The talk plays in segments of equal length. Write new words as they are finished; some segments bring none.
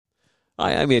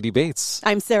Hi, I'm Andy Bates.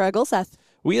 I'm Sarah Gulseth.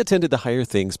 We attended the Higher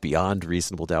Things Beyond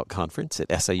Reasonable Doubt conference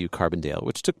at SIU Carbondale,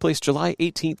 which took place July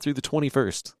 18th through the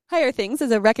 21st. Higher Things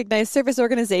is a recognized service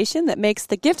organization that makes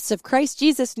the gifts of Christ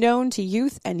Jesus known to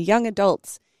youth and young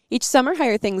adults. Each summer,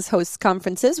 Higher Things hosts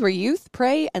conferences where youth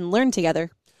pray and learn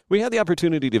together. We had the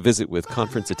opportunity to visit with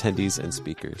conference attendees and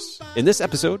speakers. In this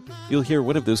episode, you'll hear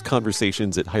one of those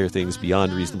conversations at Higher Things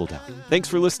Beyond Reasonable Doubt. Thanks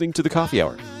for listening to The Coffee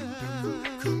Hour.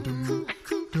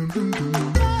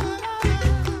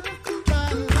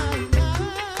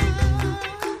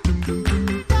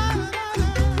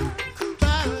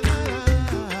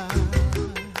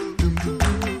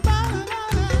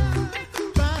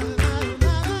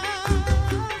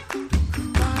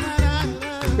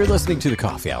 You're listening to The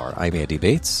Coffee Hour. I'm Andy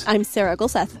Bates. I'm Sarah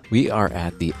Gulseth. We are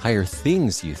at the Higher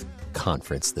Things Youth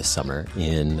Conference this summer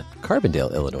in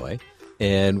Carbondale, Illinois,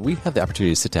 and we have the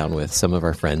opportunity to sit down with some of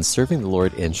our friends serving the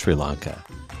Lord in Sri Lanka.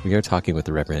 We are talking with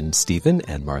the Reverend Stephen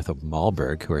and Martha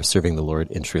Malberg, who are serving the Lord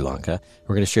in Sri Lanka.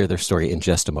 We're going to share their story in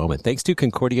just a moment. Thanks to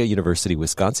Concordia University,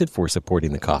 Wisconsin for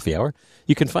supporting the Coffee Hour.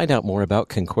 You can find out more about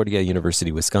Concordia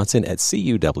University, Wisconsin at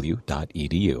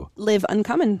cuw.edu. Live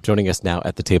uncommon. Joining us now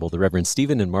at the table, the Reverend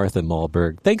Stephen and Martha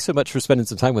Malberg. Thanks so much for spending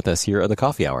some time with us here on the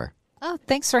Coffee Hour. Oh,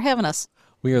 thanks for having us.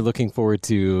 We are looking forward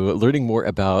to learning more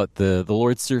about the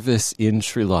Lord's service in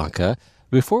Sri Lanka.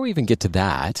 Before we even get to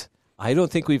that, I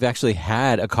don't think we've actually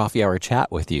had a coffee hour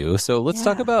chat with you. So let's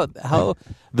talk about how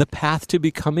the path to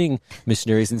becoming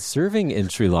missionaries and serving in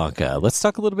Sri Lanka. Let's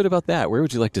talk a little bit about that. Where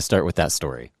would you like to start with that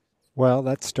story? Well,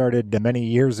 that started many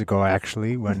years ago,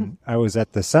 actually. When I was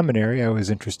at the seminary, I was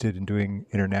interested in doing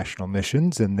international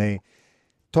missions, and they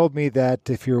told me that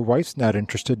if your wife's not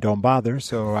interested, don't bother.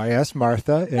 So I asked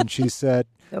Martha, and she said,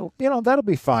 that'll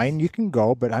be fine. You can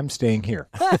go, but I'm staying here.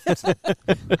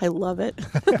 I love it.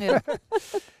 Yeah.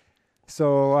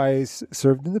 So I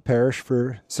served in the parish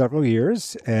for several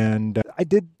years, and I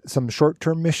did some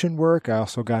short-term mission work. I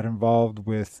also got involved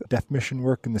with deaf mission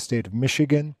work in the state of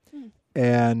Michigan.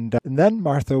 And then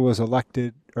Martha was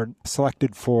selected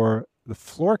for the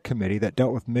floor committee that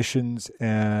dealt with missions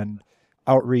and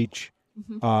outreach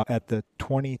at the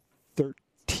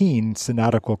 2013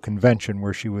 Synodical Convention,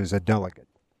 where she was a delegate.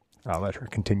 I'll let her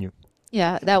continue.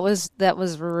 Yeah, that was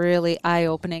really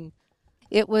eye-opening.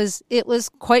 It was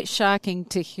quite shocking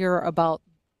to hear about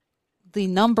the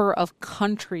number of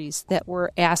countries that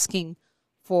were asking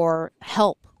for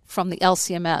help from the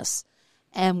LCMS,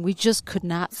 and we just could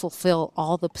not fulfill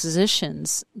all the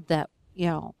positions that,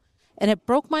 and it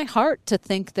broke my heart to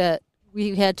think that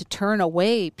we had to turn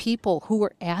away people who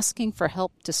were asking for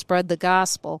help to spread the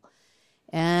gospel.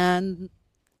 And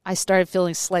I started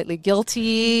feeling slightly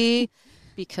guilty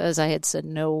because I had said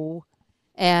no.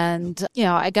 And,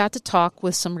 I got to talk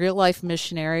with some real-life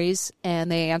missionaries,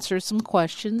 and they answered some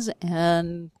questions,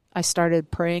 and I started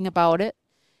praying about it.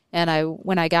 And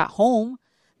when I got home,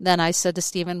 then I said to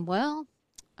Stephen, well,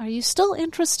 are you still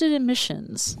interested in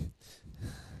missions?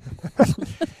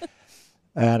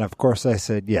 And, of course, I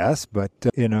said yes, but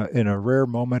in a rare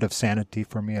moment of sanity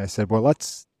for me, I said, well,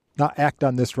 let's not act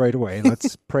on this right away.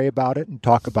 Let's pray about it and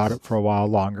talk about it for a while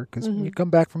longer, because when you come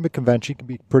back from a convention, you can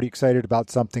be pretty excited about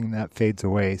something that fades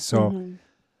away. So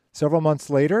several months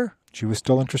later, she was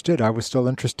still interested. I was still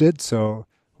interested. So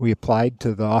we applied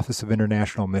to the Office of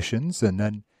International Missions and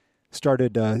then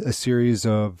started a series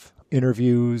of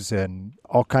interviews and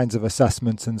all kinds of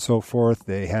assessments and so forth.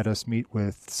 They had us meet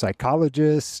with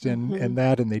psychologists and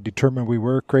they determined we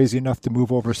were crazy enough to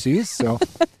move overseas. So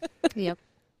Yep.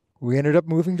 We ended up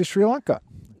moving to Sri Lanka.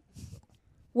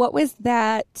 What was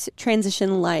that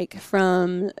transition like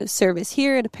from service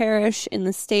here at a parish in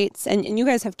the States? And you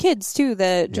guys have kids, too,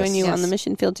 that join you on the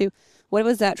mission field, too. What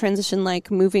was that transition like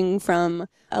moving from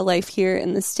a life here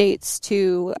in the States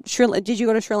to Sri Lanka? Did you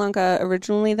go to Sri Lanka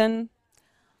originally then?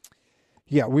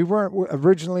 Yeah, we weren't.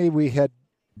 Originally, we had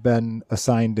been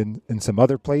assigned in some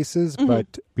other places,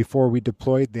 but before we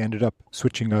deployed, they ended up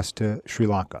switching us to Sri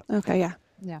Lanka. Okay, yeah.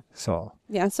 Yeah. So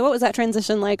what was that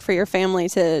transition like for your family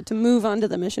to move onto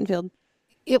the mission field?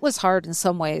 It was hard in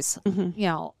some ways.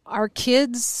 Our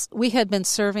kids, we had been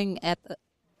serving at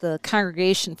the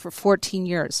congregation for 14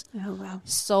 years. Oh, wow.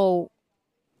 So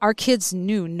our kids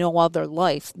knew no other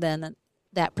life than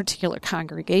that particular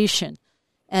congregation.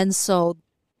 And so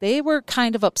they were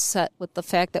kind of upset with the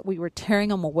fact that we were tearing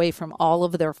them away from all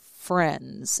of their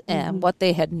friends and what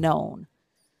they had known,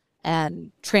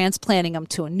 and transplanting them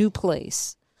to a new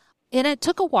place. And it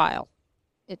took a while.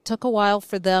 It took a while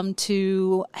for them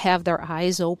to have their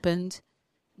eyes opened,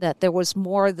 that there was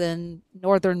more than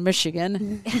northern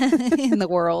Michigan in the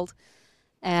world.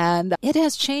 And it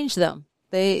has changed them.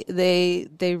 They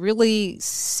really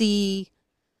see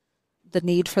the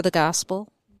need for the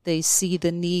gospel. They see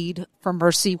the need for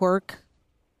mercy work,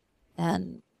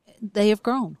 and they have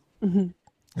grown. Mm-hmm.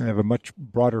 They have a much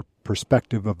broader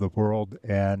perspective of the world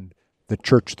and the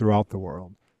church throughout the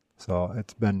world. So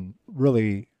it's been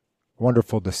really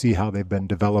wonderful to see how they've been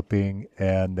developing,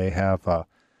 and they have a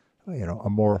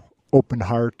more open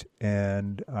heart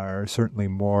and are certainly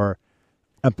more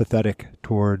empathetic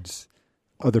towards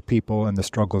other people and the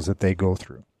struggles that they go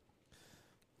through.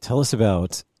 Tell us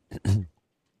about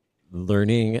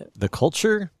learning the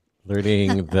culture,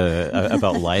 learning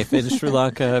about life in Sri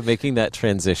Lanka, making that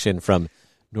transition from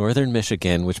northern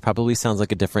Michigan, which probably sounds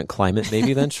like a different climate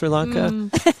maybe than Sri Lanka.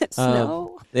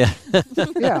 Snow. Yeah.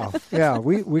 Yeah.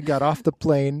 We got off the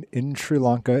plane in Sri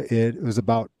Lanka. It was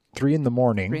about 3 a.m.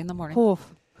 3 a.m. Oh.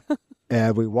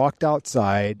 And we walked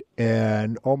outside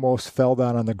and almost fell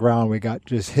down on the ground. We got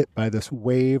just hit by this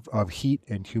wave of heat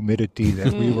and humidity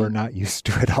that we were not used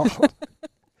to at all.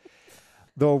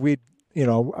 Though we,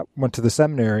 went to the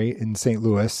seminary in St.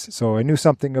 Louis, so I knew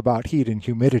something about heat and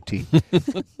humidity.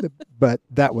 But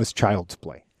that was child's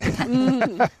play.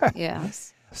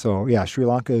 Yes. So, yeah, Sri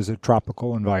Lanka is a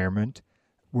tropical environment.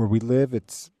 Where we live,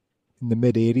 it's in the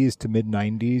mid-80s to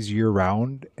mid-90s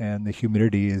year-round, and the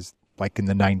humidity is like in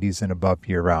the 90s and above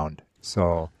year-round.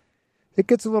 So it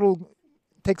takes a little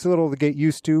to get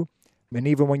used to. And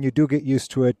even when you do get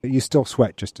used to it, you still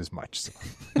sweat just as much. So.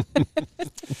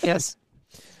 Yes.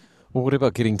 Well, what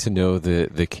about getting to know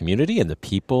the community and the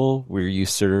people where you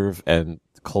serve and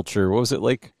culture? What was it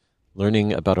like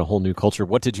learning about a whole new culture?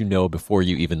 What did you know before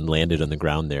you even landed on the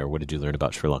ground there? What did you learn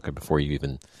about Sri Lanka before you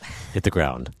even hit the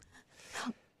ground?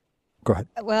 Go ahead.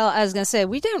 Well, I was going to say,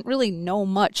 we didn't really know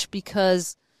much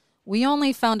because we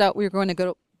only found out we were going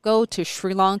to go to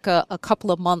Sri Lanka a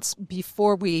couple of months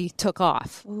before we took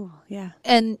off. Oh, yeah.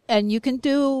 And you can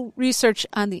do research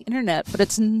on the internet, but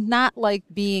it's not like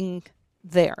being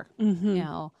there.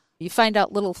 Mm-hmm. You find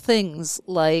out little things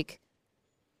like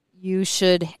you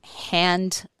should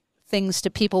hand things to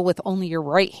people with only your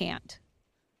right hand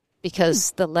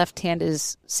because the left hand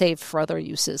is saved for other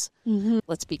uses. Mm-hmm.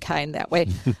 Let's be kind that way.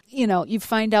 You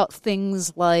find out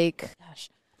things like,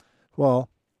 Well,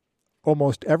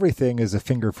 almost everything is a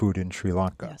finger food in Sri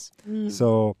Lanka. Yes. Mm.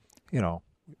 So,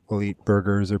 we'll eat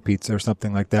burgers or pizza or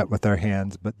something like that with our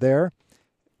hands. But there,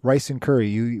 rice and curry,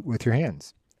 you eat with your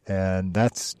hands. And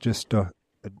that's just a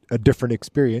different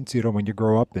experience, when you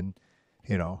grow up and,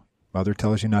 mother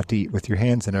tells you not to eat with your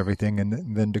hands and everything.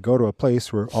 And then to go to a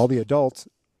place where all the adults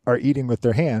are eating with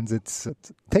their hands, it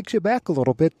takes you back a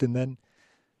little bit. And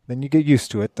then you get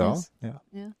used to it, though. Yes.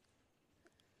 Yeah.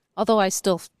 Although I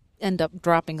still end up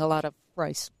dropping a lot of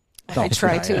rice. I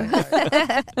try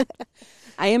to.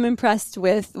 I am impressed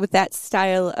with that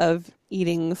style of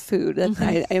eating food.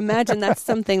 I imagine that's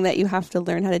something that you have to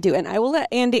learn how to do. And I will let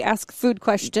Andy ask food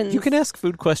questions. You can ask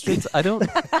food questions. I don't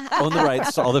own the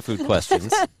rights to all the food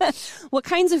questions. What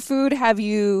kinds of food have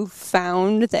you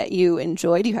found that you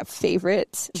enjoy? Do you have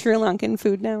favorite Sri Lankan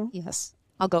food now? Yes,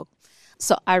 I'll go.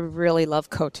 So I really love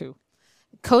kotu.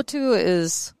 Kotu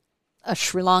is a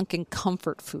Sri Lankan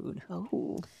comfort food.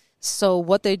 Oh. So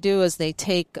what they do is they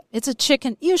take, it's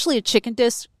usually a chicken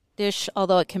dish,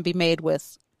 although it can be made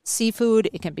with seafood,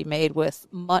 it can be made with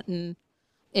mutton,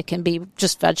 it can be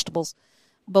just vegetables.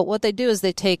 But what they do is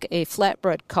they take a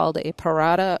flatbread called a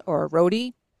paratha or a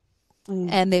roti,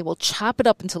 and they will chop it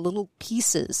up into little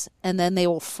pieces, and then they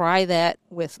will fry that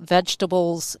with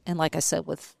vegetables and, like I said,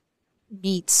 with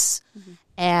meats,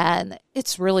 and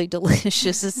it's really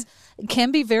delicious. It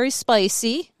can be very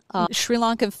spicy. Sri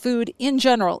Lankan food in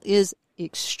general is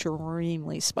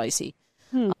extremely spicy.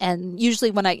 And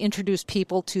usually when I introduce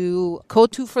people to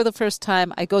kotu for the first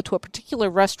time, I go to a particular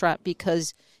restaurant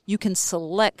because you can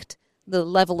select the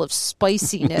level of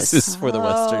spiciness. This is for the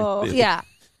Western Yeah.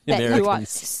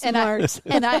 Americans.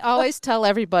 And I always tell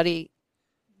everybody,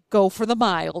 go for the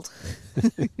mild.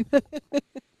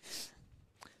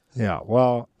 Yeah,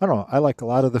 well, I don't know. I like a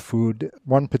lot of the food.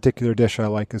 One particular dish I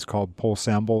like is called pol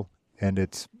sambal, and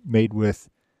it's made with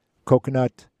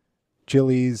coconut,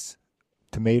 chilies,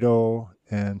 tomato,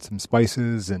 and some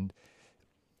spices, and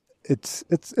it's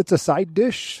a side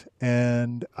dish,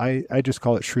 and I just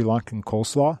call it Sri Lankan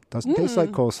coleslaw. Doesn't taste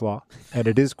like coleslaw, and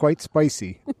it is quite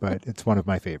spicy, but it's one of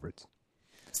my favorites.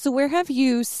 So where have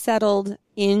you settled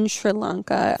in Sri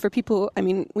Lanka? For people,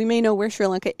 we may know where Sri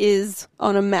Lanka is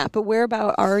on a map, but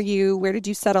whereabout are you? Where did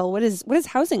you settle? What is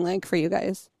housing like for you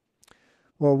guys?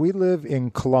 Well, we live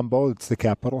in Colombo. It's the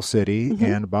capital city,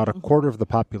 and about a quarter of the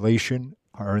population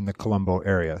are in the Colombo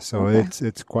area. So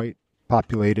it's quite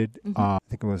populated. I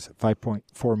think it was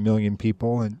 5.4 million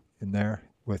people in there.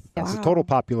 With Yes. the total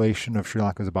population of Sri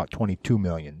Lanka is about 22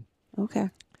 million. Okay.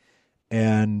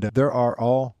 And there are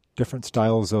all different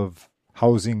styles of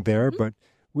housing there, but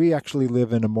we actually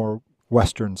live in a more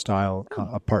Western style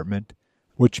apartment,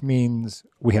 which means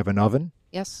we have an oven.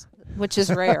 Yes, which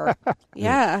is rare.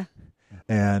 Yeah.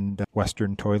 And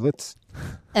Western toilets.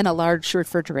 And a large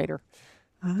refrigerator.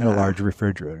 And a large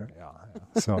refrigerator. Yeah.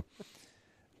 So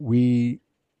we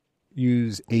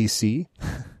use AC,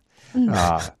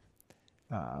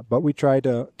 but we try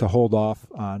to hold off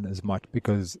on as much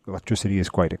because electricity is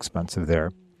quite expensive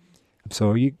there.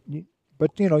 So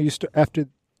after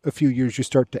a few years, you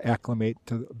start to acclimate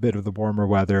to a bit of the warmer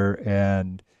weather,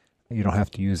 and you don't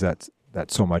have to use that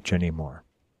so much anymore.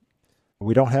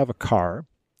 We don't have a car.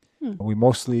 We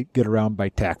mostly get around by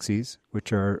taxis,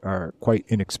 which are quite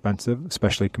inexpensive,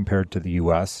 especially compared to the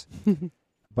U.S.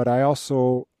 But I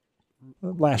also,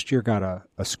 last year, got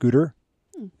a scooter,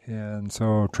 and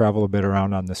so travel a bit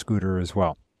around on the scooter as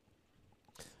well.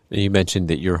 You mentioned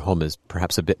that your home is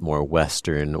perhaps a bit more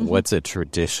Western. Mm-hmm. What's a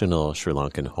traditional Sri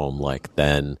Lankan home like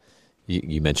then?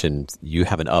 You mentioned you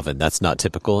have an oven. That's not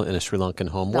typical in a Sri Lankan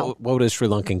home. No. What would a Sri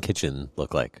Lankan kitchen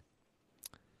look like?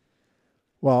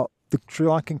 Well, the Sri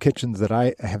Lankan kitchens that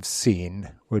I have seen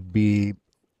would be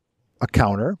a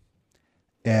counter,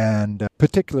 and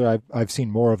particularly I've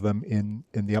seen more of them in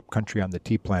the upcountry on the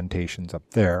tea plantations up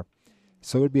there.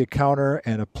 So it would be a counter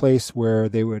and a place where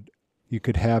you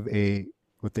could have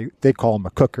what they call them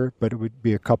a cooker, but it would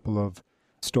be a couple of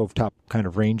stovetop kind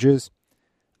of ranges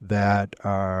that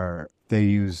they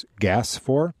use gas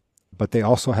for, but they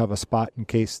also have a spot in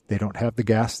case they don't have the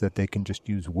gas that they can just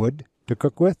use wood to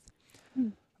cook with.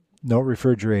 No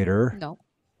refrigerator. No.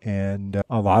 And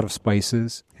a lot of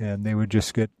spices, and they would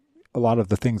just get a lot of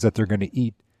the things that they're going to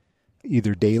eat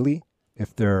either daily,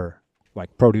 if they're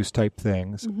like produce type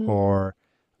things, or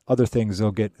other things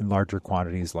they'll get in larger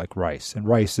quantities like rice. And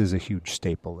rice is a huge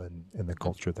staple in the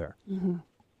culture there. Mm-hmm.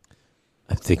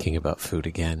 I'm thinking about food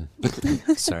again.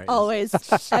 Sorry. Always.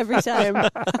 Every time.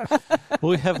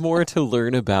 Well, we have more to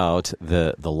learn about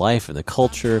the life and the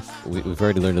culture. We've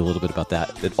already learned a little bit about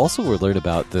that. But also we'll learn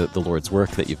about the Lord's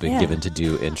work that you've been given to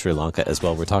do in Sri Lanka as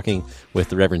well. We're talking with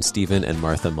the Reverend Stephen and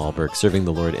Martha Malberg, serving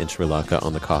the Lord in Sri Lanka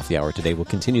on the Coffee Hour today. We'll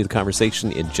continue the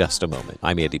conversation in just a moment.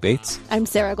 I'm Andy Bates. I'm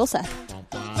Sarah Gulseth.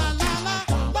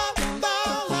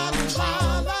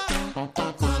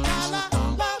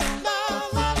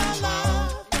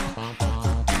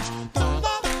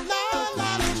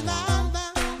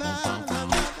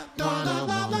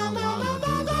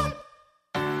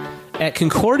 At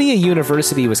Concordia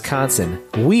University, Wisconsin,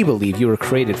 we believe you were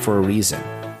created for a reason,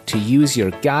 to use your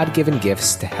God-given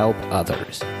gifts to help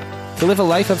others, to live a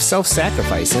life of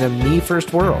self-sacrifice in a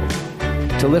me-first world,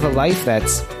 to live a life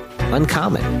that's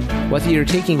uncommon. Whether you're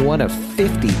taking one of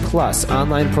 50-plus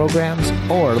online programs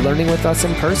or learning with us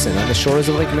in person on the shores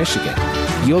of Lake Michigan,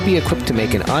 you'll be equipped to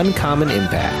make an uncommon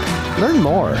impact. Learn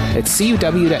more at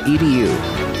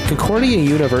cuw.edu. Concordia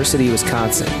University,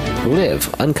 Wisconsin.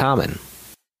 Live uncommon.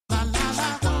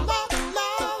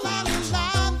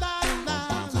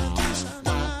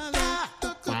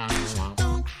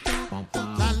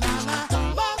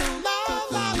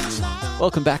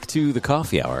 Welcome back to the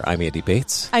Coffee Hour. I'm Andy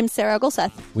Bates. I'm Sarah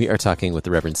Gulseth. We are talking with the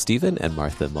Reverend Stephen and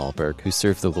Martha Malberg, who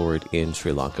serve the Lord in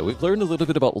Sri Lanka. We've learned a little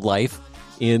bit about life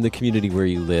in the community where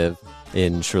you live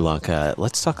in Sri Lanka.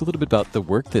 Let's talk a little bit about the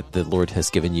work that the Lord has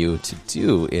given you to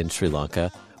do in Sri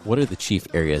Lanka. What are the chief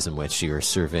areas in which you are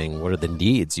serving? What are the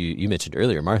needs? You mentioned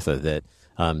earlier, Martha, that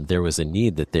there was a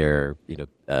need that there,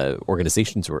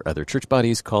 organizations or other church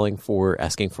bodies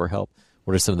asking for help.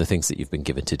 What are some of the things that you've been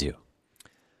given to do?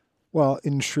 Well,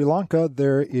 in Sri Lanka,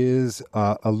 there is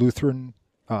a Lutheran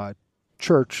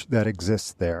church that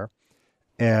exists there.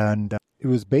 And it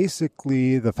was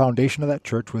basically the foundation of that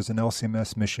church was an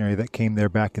LCMS missionary that came there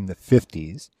back in the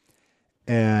 50s.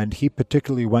 And he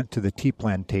particularly went to the tea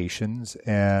plantations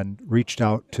and reached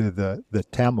out to the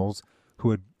Tamils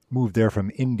who had moved there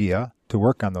from India to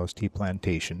work on those tea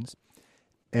plantations.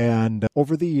 And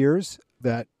over the years,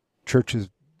 that church has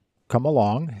come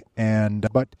along,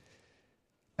 but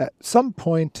at some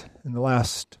point in the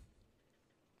last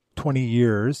 20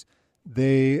 years,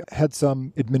 they had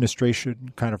some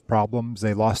administration kind of problems.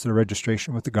 They lost their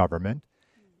registration with the government.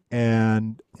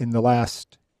 And in the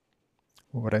last,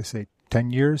 10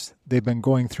 years, they've been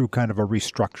going through kind of a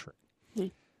restructuring.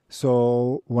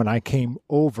 So when I came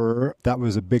over, that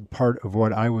was a big part of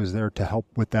what I was there to help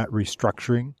with that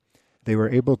restructuring. They were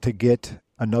able to get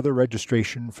another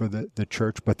registration for the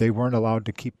church, but they weren't allowed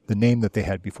to keep the name that they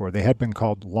had before. They had been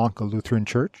called Lanka Lutheran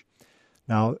Church.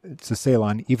 Now it's the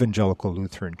Ceylon Evangelical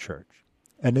Lutheran Church.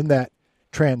 And in that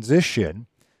transition,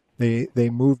 they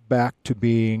moved back to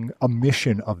being a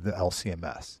mission of the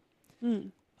LCMS.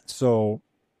 So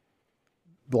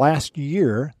last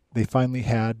year, they finally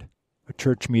had a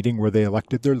church meeting where they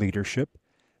elected their leadership.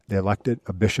 They elected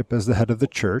a bishop as the head of the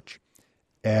church.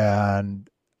 And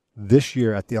this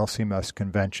year at the LCMS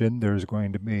convention, there's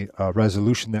going to be a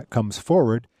resolution that comes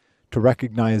forward to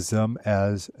recognize them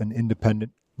as an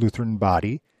independent Lutheran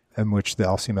body in which the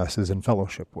LCMS is in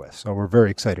fellowship with. So we're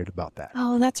very excited about that.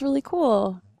 Oh, that's really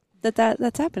cool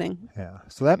that's happening. Yeah.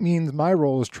 So that means my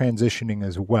role is transitioning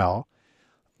as well.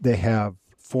 They have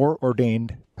 4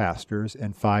 ordained pastors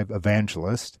and 5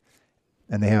 evangelists,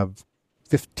 and they have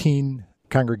 15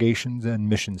 congregations and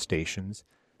mission stations.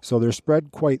 So they're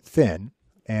spread quite thin.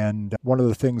 And one of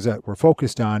the things that we're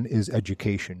focused on is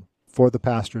education for the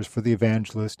pastors, for the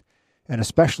evangelists, and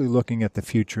especially looking at the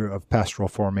future of pastoral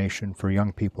formation for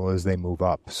young people as they move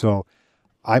up. So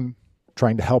I'm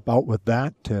trying to help out with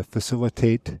that, to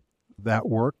facilitate that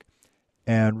work,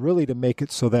 and really to make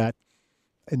it so that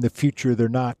in the future they're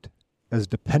not as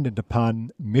dependent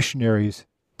upon missionaries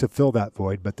to fill that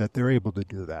void, but that they're able to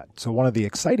do that. So one of the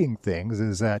exciting things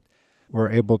is that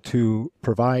we're able to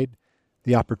provide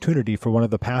the opportunity for one of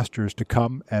the pastors to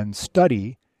come and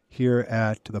study here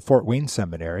at the Fort Wayne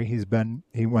Seminary.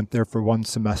 He went there for 1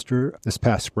 semester this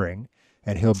past spring,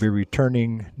 and he'll be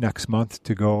returning next month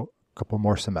to go a couple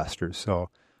more semesters. So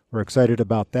we're excited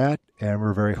about that, and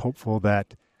we're very hopeful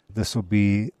that this will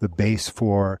be the base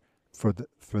for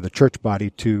the church body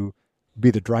to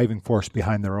be the driving force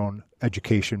behind their own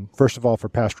education, first of all for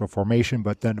pastoral formation,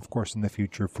 but then, of course, in the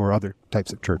future for other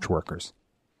types of church workers.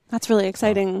 That's really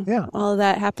exciting. Yeah. All of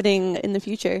that happening in the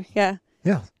future. Yeah.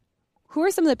 Yeah. Who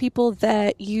are some of the people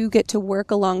that you get to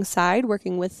work alongside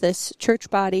working with this church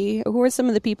body? Who are some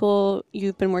of the people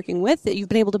you've been working with that you've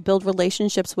been able to build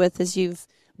relationships with as you've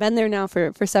been there now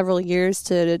for several years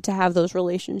to have those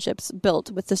relationships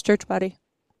built with this church body?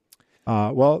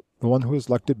 Well, the one who was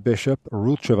elected bishop,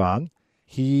 Arul Chavan,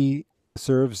 he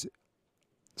serves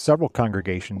several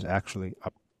congregations actually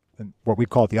up in what we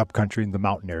call the upcountry in the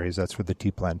mountain areas. That's where the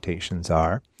tea plantations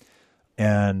are.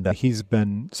 And he's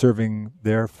been serving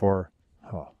there for,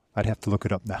 I'd have to look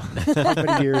it up now. How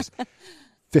many years?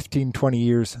 15, 20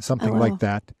 years, something like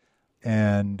that.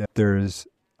 And there's,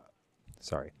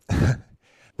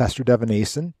 Pastor Devin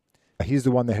Asen. He's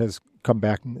the one that has come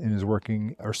back and is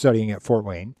working or studying at Fort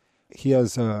Wayne. He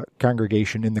has a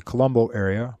congregation in the Colombo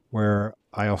area where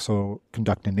I also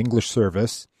conduct an English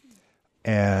service.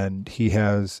 And he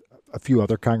has a few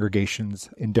other congregations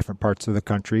in different parts of the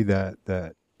country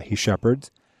that he shepherds.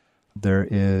 There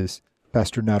is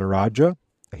Pastor Nataraja.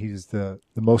 He's the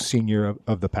most senior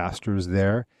of the pastors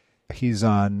there. He's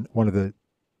on one of the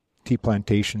tea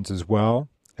plantations as well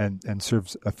and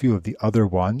serves a few of the other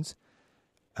ones.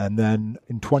 And then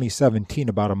in 2017,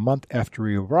 about a month after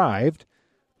he arrived,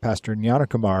 Pastor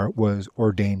Nyanakumar was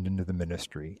ordained into the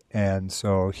ministry. And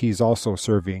so he's also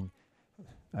serving.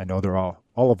 I know they're all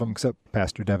of them except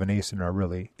Pastor Devin Asen are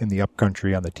really in the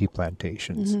upcountry on the tea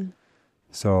plantations. Mm-hmm.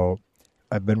 So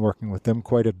I've been working with them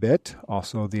quite a bit.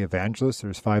 Also the evangelists,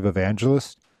 there's 5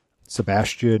 evangelists,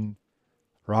 Sebastian,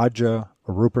 Raja,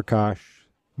 Aruprakash,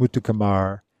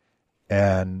 Muthukumar,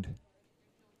 and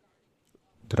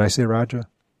did I say Raja?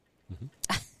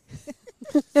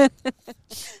 Mm-hmm.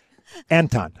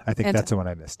 Anton. I think that's the one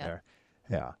I missed there.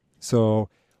 Yeah. So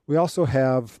we also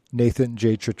have Nathan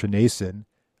J. Chitranason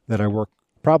that I work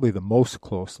probably the most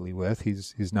closely with.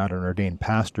 He's not an ordained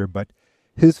pastor, but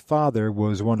his father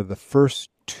was one of the first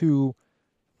 2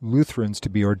 Lutherans to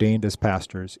be ordained as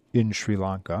pastors in Sri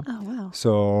Lanka. Oh, wow.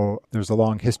 So there's a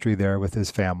long history there with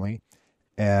his family.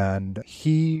 And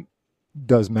he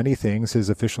does many things. His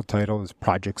official title is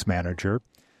projects manager.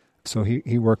 So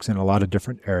he works in a lot of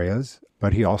different areas,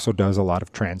 but he also does a lot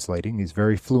of translating. He's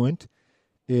very fluent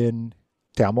in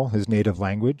Tamil, his native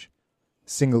language,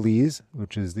 Sinhalese,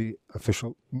 which is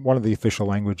one of the official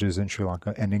languages in Sri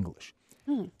Lanka, and English.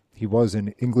 He was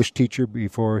an English teacher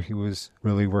before he was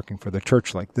really working for the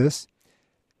church like this.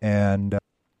 And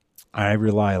I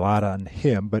rely a lot on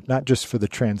him, but not just for the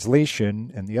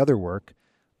translation and the other work,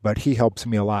 but he helps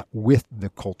me a lot with the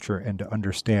culture and to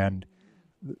understand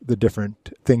the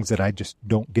different things that I just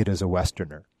don't get as a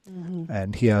Westerner. Mm-hmm.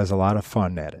 And he has a lot of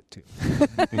fun at it, too.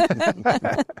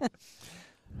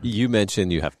 You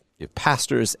mentioned you have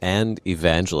pastors and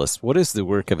evangelists. What is the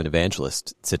work of an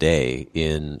evangelist today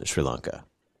in Sri Lanka?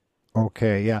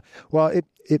 Okay, yeah. Well,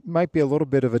 it might be a little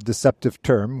bit of a deceptive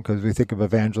term because we think of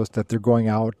evangelists that they're going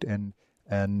out and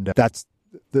that's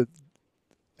the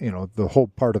whole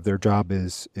part of their job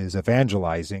is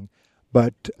evangelizing,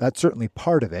 but that's certainly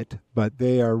part of it. But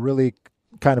they are really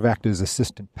kind of act as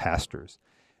assistant pastors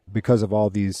because of all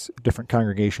these different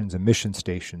congregations and mission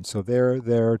stations. So they're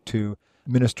there to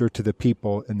minister to the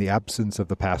people in the absence of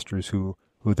the pastors who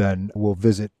then will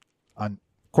visit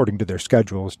according to their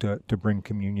schedules to bring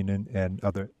communion and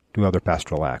do other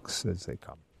pastoral acts as they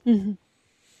come. Mm-hmm.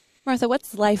 Martha,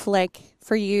 what's life like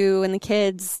for you and the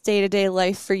kids, day-to-day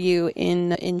life for you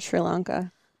in Sri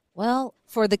Lanka? Well,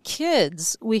 for the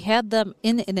kids, we had them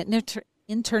in an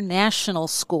international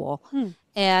school.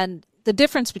 And the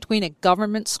difference between a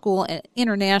government school and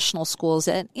international school is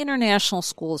that an international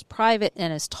school is private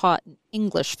and is taught in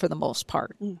English for the most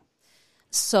part.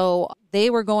 So they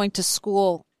were going to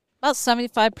school, about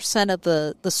 75% of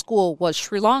the school was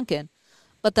Sri Lankan,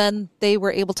 but then they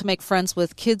were able to make friends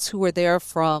with kids who were there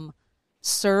from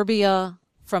Serbia,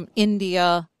 from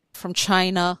India, from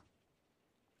China,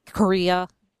 Korea,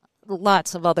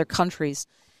 lots of other countries.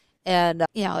 And,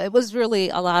 it was really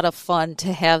a lot of fun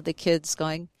to have the kids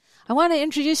going, I want to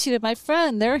introduce you to my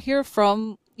friend. They're here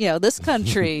from, this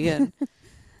country.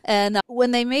 And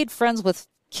when they made friends with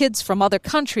kids from other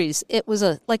countries, it was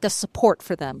like a support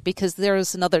for them because there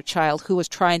was another child who was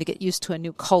trying to get used to a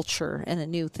new culture and a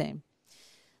new thing.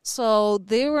 So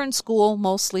they were in school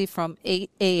mostly from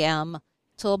 8 a.m.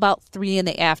 till about 3 in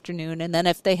the afternoon. And then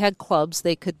if they had clubs,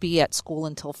 they could be at school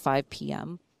until 5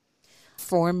 p.m.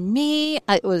 For me,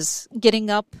 it was getting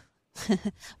up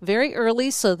very early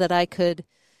so that I could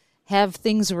have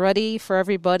things ready for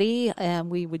everybody. And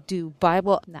we would do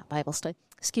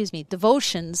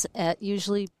devotions at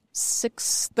usually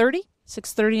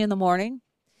 6:30 in the morning.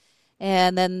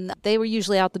 And then they were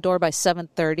usually out the door by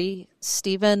 7:30.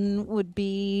 Stephen would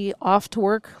be off to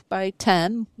work by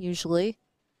 10, usually.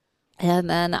 And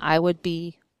then I would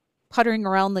be puttering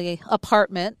around the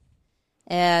apartment.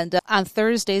 And on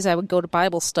Thursdays, I would go to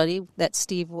Bible study that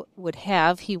Steve would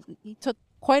have. He took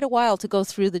quite a while to go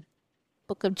through the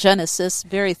book of Genesis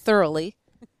very thoroughly.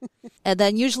 And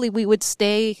then usually we would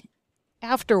stay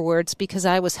afterwards because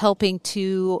I was helping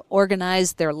to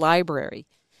organize their library.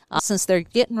 Since they're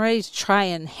getting ready to try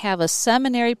and have a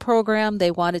seminary program,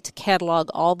 they wanted to catalog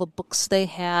all the books they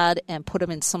had and put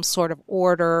them in some sort of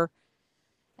order.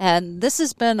 And this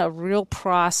has been a real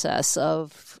process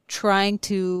of trying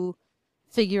to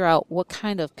figure out what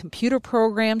kind of computer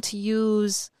program to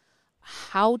use,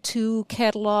 how to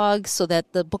catalog so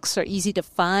that the books are easy to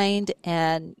find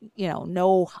and,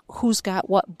 know who's got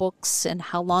what books and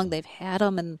how long they've had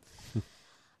them. And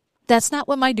that's not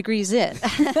what my degree's in.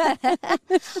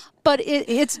 But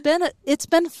it's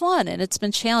been fun and it's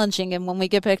been challenging. And when we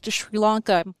get back to Sri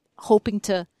Lanka, I'm hoping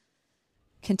to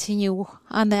continue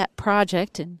on that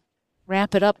project and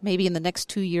wrap it up maybe in the next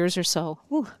 2 years or so.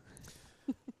 Whew.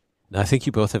 Now, I think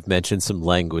you both have mentioned some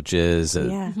languages.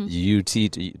 Yeah. You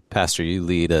Pastor, you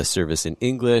lead a service in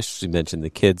English. You mentioned the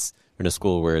kids are in a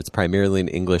school where it's primarily in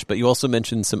English, but you also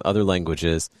mentioned some other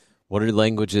languages. What are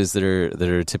languages that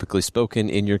are typically spoken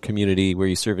in your community where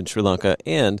you serve in Sri Lanka?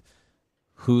 And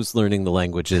who's learning the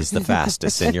languages the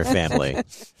fastest in your family?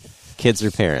 Kids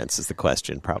or parents is the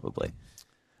question, probably.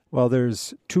 Well,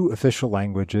 there's 2 official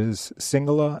languages,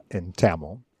 Sinhala and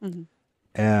Tamil. Mm-hmm.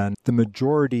 And the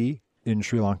majority in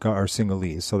Sri Lanka are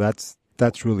Sinhalese. So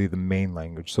that's really the main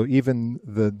language. So even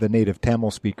the native Tamil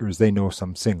speakers, they know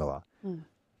some Sinhala.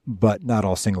 But not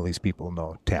all Sinhalese people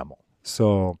know Tamil.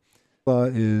 So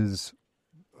is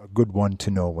a good one to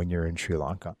know when you're in Sri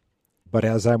Lanka. But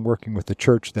as I'm working with a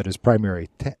church that is primarily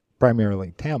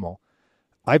Tamil,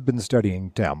 I've been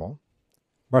studying Tamil.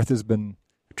 Martha's been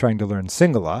trying to learn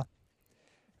Sinhala.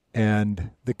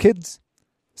 And the kids,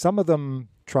 some of them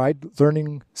tried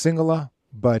learning Sinhala,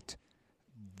 but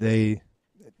it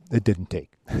didn't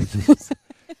take.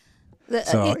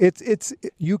 So it's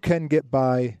you can get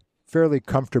by fairly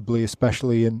comfortably,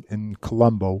 especially in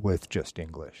Colombo, with just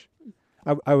English.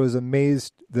 I was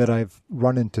amazed that I've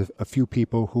run into a few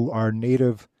people who are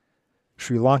native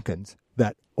Sri Lankans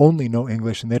that only know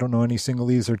English and they don't know any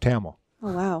Sinhalese or Tamil.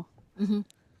 Oh, wow. Mm-hmm.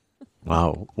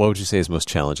 Wow. What would you say is most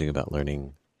challenging about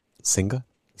learning Sinhala?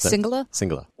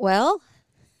 Sinhala? Well,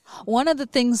 one of the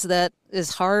things that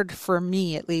is hard for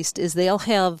me, at least, is they'll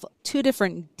have 2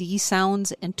 different D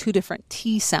sounds and 2 different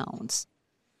T sounds.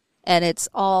 And it's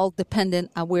all dependent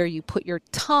on where you put your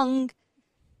tongue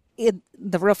in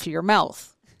the roof of your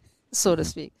mouth, so to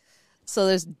speak. So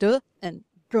there's duh and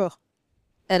druh.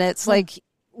 And it's like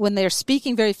when they're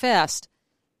speaking very fast,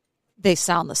 they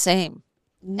sound the same.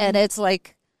 And it's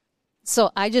like, so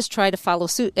I just try to follow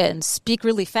suit and speak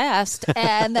really fast,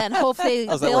 and then hope they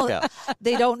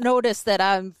don't notice that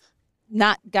I'm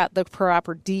not got the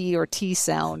proper D or T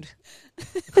sound.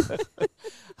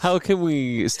 How can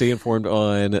we stay informed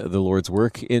on the Lord's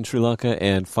work in Sri Lanka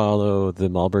and follow the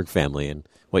Malberg family and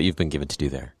what you've been given to do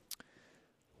there?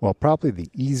 Well, probably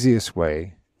the easiest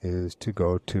way is to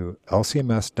go to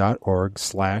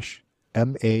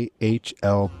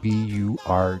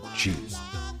lcms.org/MAHLBURG.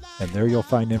 And there you'll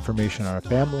find information on our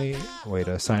family, a way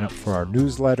to sign up for our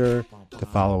newsletter, to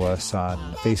follow us on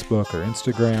Facebook or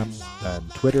Instagram and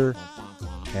Twitter.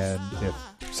 And if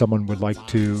someone would like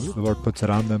to, the Lord puts it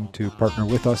on them to partner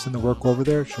with us in the work over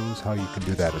there, it shows how you can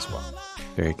do that as well.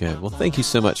 Very good. Well, thank you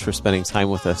so much for spending time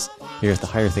with us here at the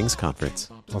Higher Things Conference.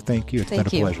 Well, thank you. It's been a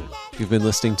pleasure. You've been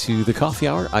listening to The Coffee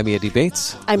Hour. I'm Andy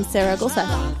Bates. I'm Sarah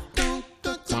Golseth.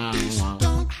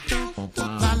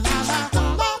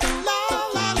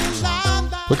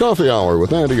 The Coffee Hour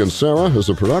with Andy and Sarah is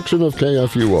a production of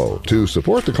KFUO. To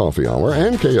support the Coffee Hour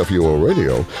and KFUO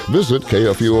Radio, visit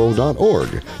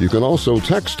KFUO.org. You can also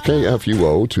text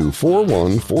KFUO to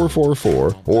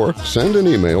 41444 or send an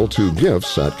email to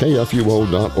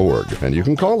gifts@KFUO.org. And you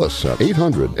can call us at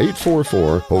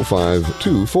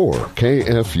 800-844-0524.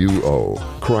 KFUO.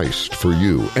 Christ for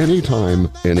you,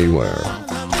 anytime, anywhere.